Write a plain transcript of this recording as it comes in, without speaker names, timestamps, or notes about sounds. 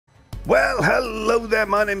Well, hello there,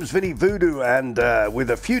 my name's Vinny Voodoo, and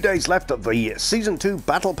with a few days left of the Season 2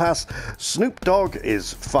 Battle Pass, Snoop Dogg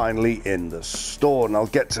is finally in the store, and I'll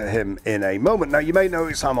get to him in a moment. Now, you may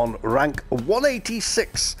notice I'm on rank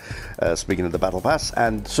 186, speaking of the Battle Pass,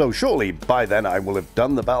 and so surely by then I will have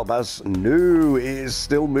done the Battle Pass. No, it is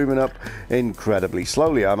still moving up incredibly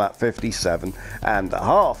slowly. I'm at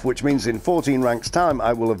 57.5, which means in 14 ranks time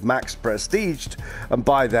I will have max prestiged, and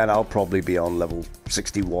by then I'll probably be on level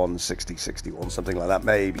 61, 60, 61, something like that,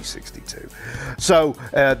 maybe 62. So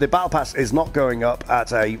the Battle Pass is not going up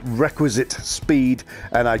at a requisite speed,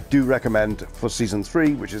 and I do recommend for Season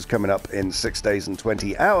 3, which is coming up in 6 days and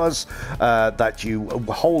 20 hours, that you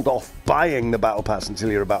hold off buying the Battle Pass until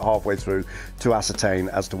you're about halfway through to ascertain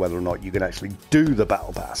as to whether or not you can actually do the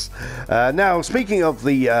Battle Pass. Now, speaking of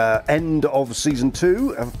the end of Season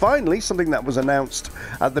 2, finally, something that was announced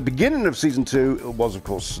at the beginning of Season 2 was, of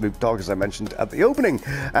course, Snoop Dogg, as I mentioned at the opening.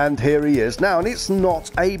 And here he is now, and it's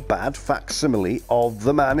not a bad facsimile of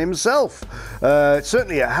the man himself. It's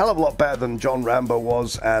certainly a hell of a lot better than John Rambo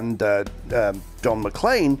was and John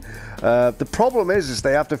McClane. The problem is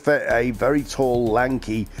they have to fit a very tall,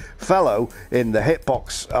 lanky fellow in the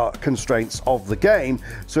hitbox constraints of the game.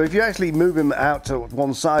 So if you actually move him out to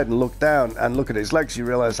one side and look down and look at his legs, you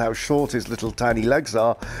realize how short his little tiny legs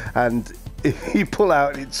are. And if you pull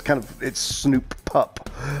out, it's Snoop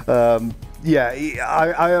Pup. Yeah,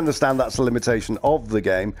 I understand that's a limitation of the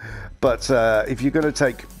game, but if you're going to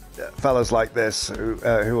take fellas like this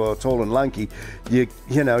who are tall and lanky, you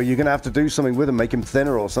know you're going to have to do something with him, make him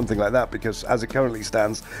thinner or something like that, because as it currently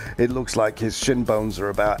stands, it looks like his shin bones are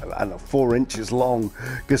about, I don't know, 4 inches long,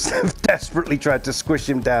 because they've desperately tried to squish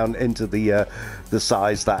him down into the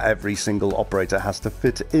size that every single operator has to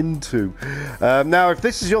fit into. Now, if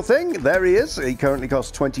this is your thing, there he is. He currently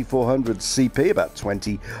costs 2,400 CP, about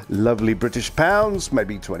 20 lovely British pounds,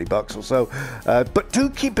 maybe 20 bucks or so. But do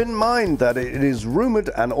keep in mind that it is rumored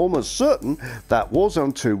and almost certain that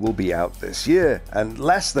Warzone 2 will be out this year, and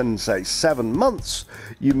less than, say, 7 months,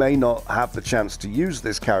 you may not have the chance to use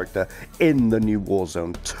this character in the new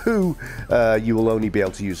Warzone 2. You will only be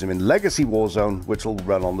able to use him in Legacy Warzone, which will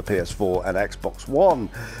run on the PS4 and Xbox One,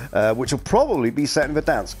 which will probably be set in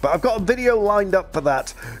Verdansk. But I've got a video lined up for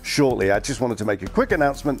that shortly. I just wanted to make a quick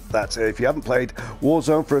announcement that if you haven't played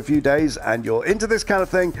Warzone for a few days and you're into this kind of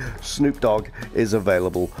thing, Snoop Dogg is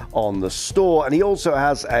available on the store, and he also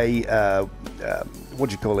has a what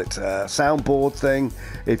do you call it, soundboard thing.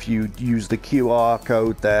 If you use the QR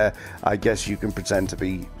code there, I guess you can pretend to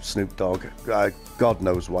be Snoop Dogg. God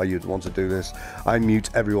knows why you'd want to do this. I mute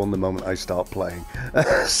everyone the moment I start playing.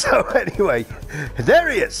 So anyway, there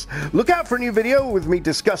he is. Look out for a new video with me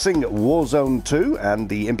discussing Warzone 2 and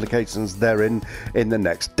the implications therein in the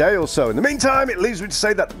next day or so. In the meantime, it leaves me to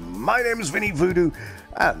say that my name is Vinny Voodoo,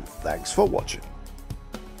 and thanks for watching.